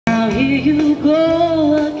here you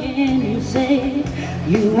go again. You say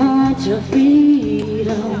you want your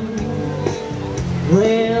freedom.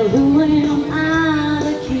 Well, who am I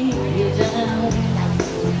to keep you down?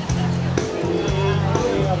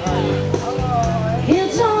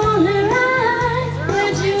 It's only right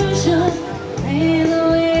that you should play the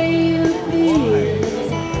way you feel.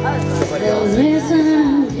 They'll listen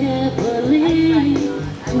carefully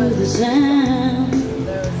to the sound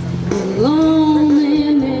of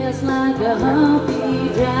loneliness, like a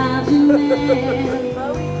heartbeat drives you mad.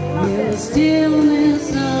 In the stillness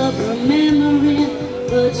of remembering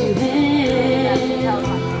what you had,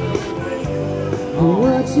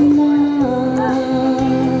 what you love,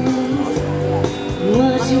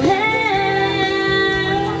 what you had,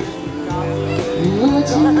 what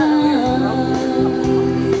you love.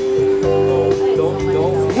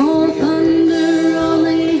 Oh, thunder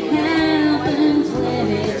only happens when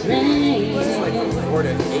it's raining.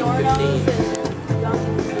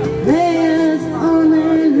 There's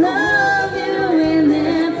only love you when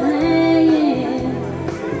they're playing.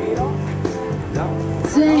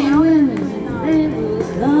 Same women, they will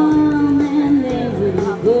come and they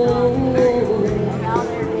will go.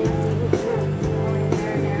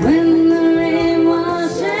 When the rain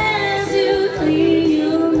washes you clean,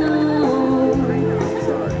 you'll know.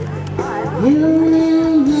 You'll know.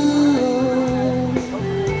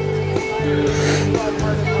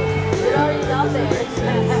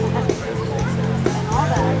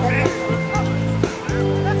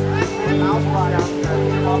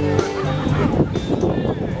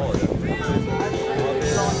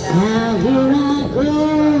 Now here I go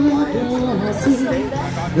again, I see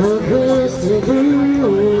the ghost of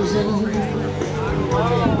illusion.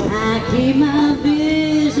 I keep my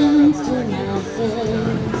visions to myself.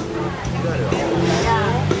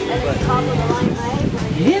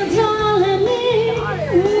 It's all in me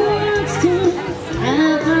wants to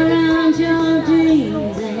wrap around your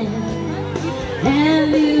dreams. And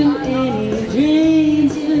have you any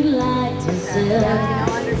dreams you'd like to sell?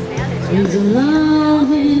 Dreams of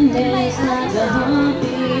loneliness, like a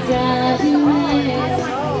heartbeat drives you mad.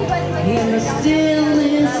 In the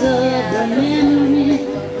stillness of remembering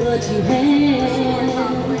what you had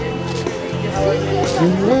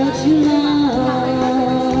and what you love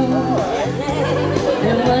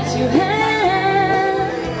and what you had,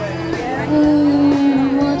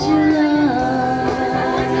 what you love.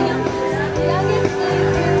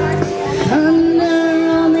 Thunder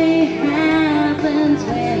only happens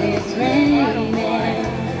when it's raining.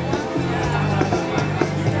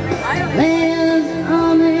 There's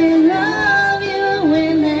only love you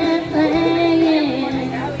when they're playing.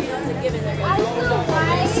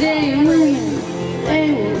 Same women, they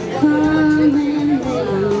will come and they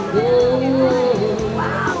will go.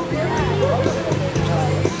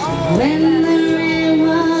 When